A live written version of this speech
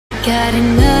got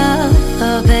enough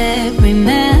of every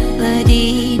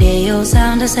melody. They all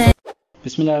sound the same.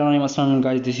 Bismillahirrahmanirrahim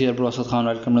guys, this is your bro Asad Khan.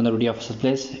 Welcome to another video of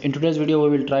AsadPlays. In today's video,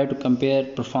 we will try to compare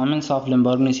performance of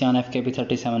Lamborghini Sián FKP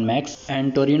 37 Max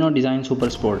and Torino Design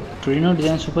Super Sport. Torino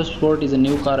Design Super Sport is a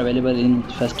new car available in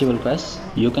Festival Quests.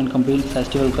 You can complete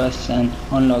Festival Quests and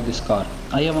unlock this car.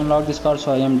 I have unlocked this car,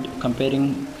 so I am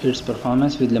comparing its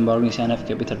performance with Lamborghini Sián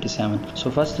FKP 37.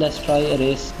 So first, let's try a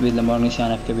race with Lamborghini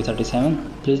Sián FKP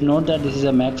 37. Please note that this is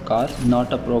a max car,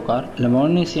 not a pro car.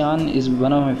 Lamborghini Sián is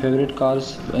one of my favorite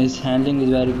cars. Its handling is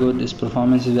very good, its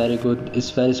performance is very good,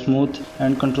 it's very smooth,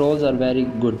 and controls are very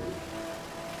good.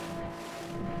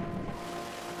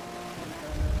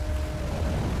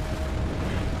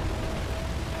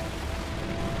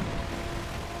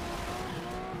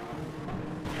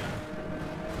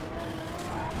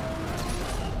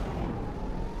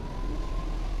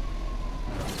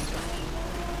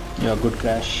 Yeah, good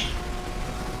crash.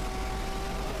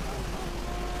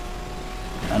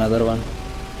 Another one.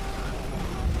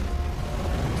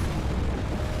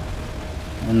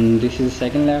 And this is the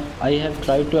second lap. I have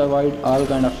tried to avoid all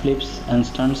kind of flips and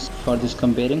stunts for this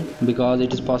comparing, because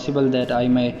it is possible that I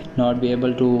may not be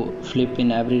able to flip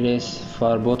in every race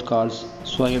for both cars.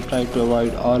 So I have tried to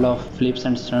avoid all of flips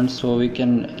and stunts so we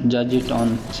can judge it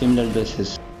on similar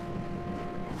basis.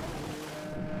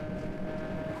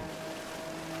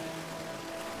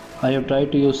 I have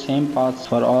tried to use same paths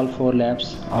for all 4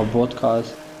 laps of both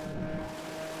cars,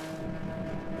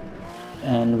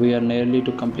 and we are nearly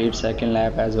to complete second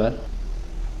lap as well.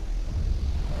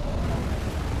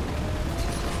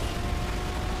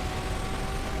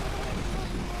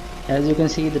 As you can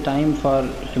see, the time for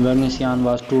Lamborghini Sián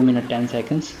was 2 minutes 10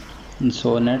 seconds.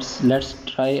 So let's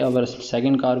try our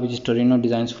second car, which is Torino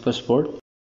Design Super Sport.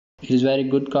 It is very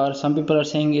good car. Some people are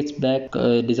saying its back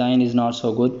design is not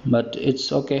so good, but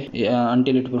it's okay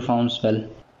until it performs well.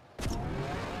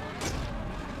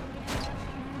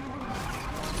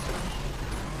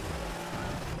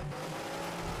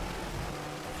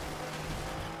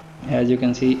 As you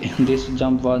can see, this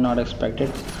jump was not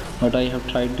expected, but I have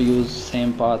tried to use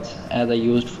same path as I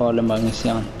used for Lamborghini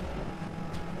Sián,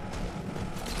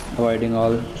 avoiding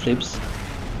all flips.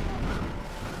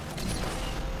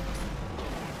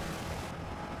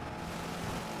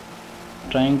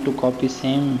 Trying to copy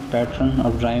same pattern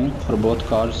of driving for both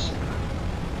cars.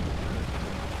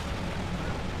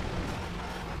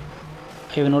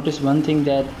 I have noticed one thing,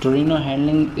 that Torino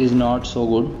handling is not so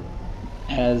good,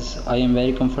 as I am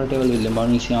very comfortable with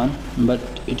Lamborghini Sián, but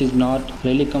it is not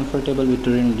really comfortable with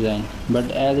Torino design.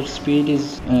 But as its speed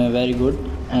is very good,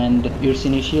 and its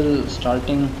initial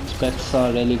starting specs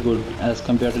are really good as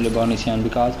compared to Lamborghini Sián,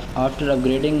 because after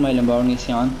upgrading my Lamborghini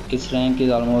Sián, its rank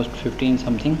is almost 15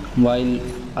 something, while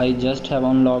I just have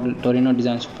unlocked Torino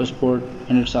Design Super Sport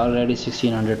and it's already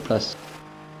 1600 plus.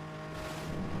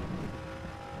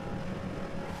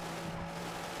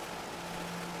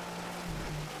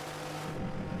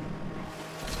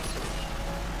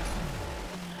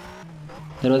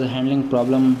 There was a handling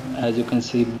problem, as you can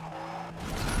see.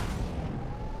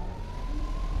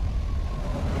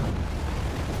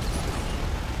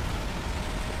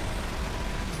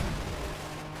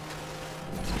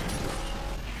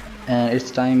 And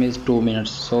its time is 2 minutes.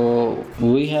 So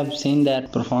we have seen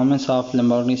that performance of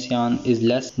Lamborghini Sián is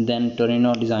less than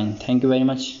Torino design. Thank you very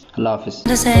much. Allah Hafiz.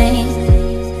 The same,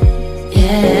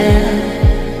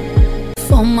 yeah.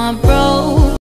 For my bro.